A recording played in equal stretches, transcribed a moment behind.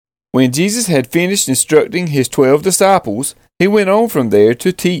When Jesus had finished instructing his 12 disciples, he went on from there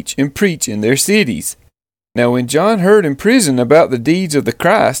to teach and preach in their cities. Now when John heard in prison about the deeds of the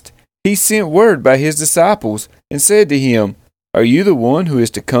Christ, he sent word by his disciples and said to him, Are you the one who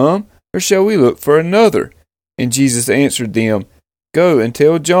is to come, or shall we look for another? And Jesus answered them, Go and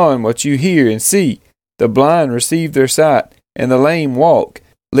tell John what you hear and see. The blind receive their sight, and the lame walk.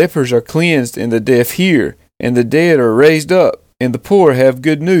 Lepers are cleansed, and the deaf hear, and the dead are raised up, and the poor have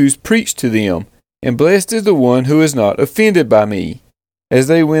good news preached to them. And blessed is the one who is not offended by me. As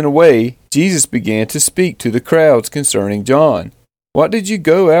they went away, Jesus began to speak to the crowds concerning John. What did you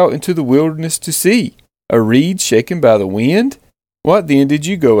go out into the wilderness to see? A reed shaken by the wind? What then did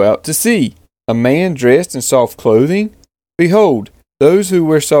you go out to see? A man dressed in soft clothing? Behold, those who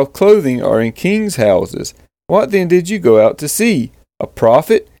wear soft clothing are in kings' houses. What then did you go out to see? A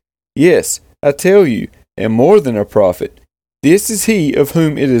prophet? Yes, I tell you, and more than a prophet. This is he of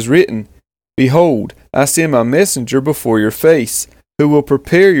whom it is written, Behold, I send my messenger before your face, who will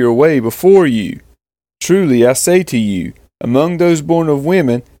prepare your way before you. Truly I say to you, among those born of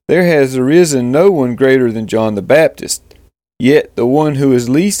women, there has arisen no one greater than John the Baptist. Yet the one who is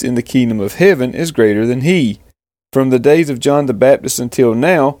least in the kingdom of heaven is greater than he. From the days of John the Baptist until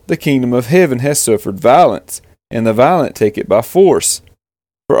now, the kingdom of heaven has suffered violence, and the violent take it by force.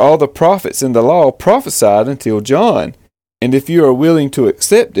 For all the prophets in the law prophesied until John, and if you are willing to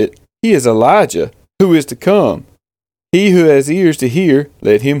accept it, he is Elijah, who is to come. He who has ears to hear,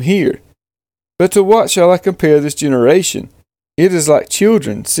 let him hear. But to what shall I compare this generation? It is like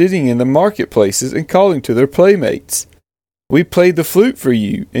children sitting in the marketplaces and calling to their playmates. We played the flute for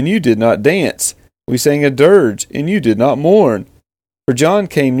you, and you did not dance. We sang a dirge, and you did not mourn. For John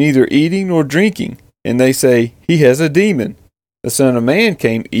came neither eating nor drinking, and they say, He has a demon. The Son of Man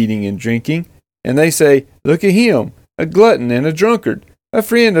came eating and drinking, and they say, Look at him, a glutton and a drunkard, a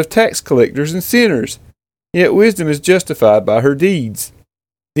friend of tax collectors and sinners. Yet wisdom is justified by her deeds.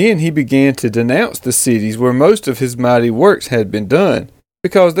 Then he began to denounce the cities where most of his mighty works had been done,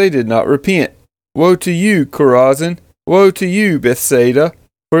 because they did not repent. Woe to you, Chorazin! Woe to you, Bethsaida!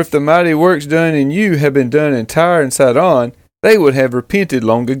 For if the mighty works done in you had been done in Tyre and Sidon, they would have repented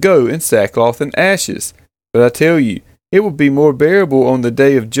long ago in sackcloth and ashes. But I tell you, it will be more bearable on the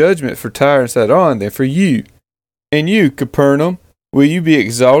day of judgment for Tyre and Sidon than for you. And you, Capernaum, will you be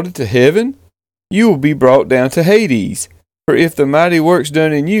exalted to heaven? You will be brought down to Hades. For if the mighty works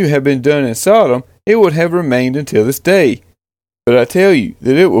done in you had been done in Sodom, it would have remained until this day. But I tell you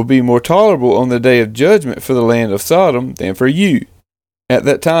that it will be more tolerable on the day of judgment for the land of Sodom than for you. At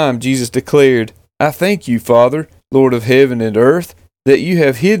that time Jesus declared, I thank you, Father, Lord of heaven and earth, that you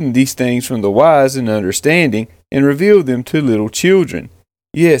have hidden these things from the wise and understanding, and revealed them to little children.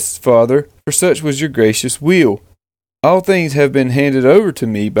 Yes, Father, for such was your gracious will. All things have been handed over to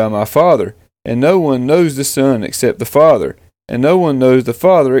me by my Father, and no one knows the Son except the Father, and no one knows the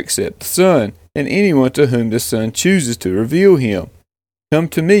Father except the Son, and anyone to whom the Son chooses to reveal him. Come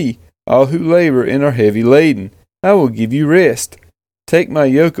to me, all who labor and are heavy laden. I will give you rest. Take my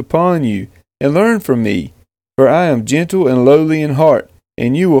yoke upon you, and learn from me, for I am gentle and lowly in heart,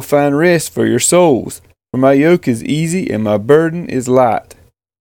 and you will find rest for your souls. For my yoke is easy and my burden is light.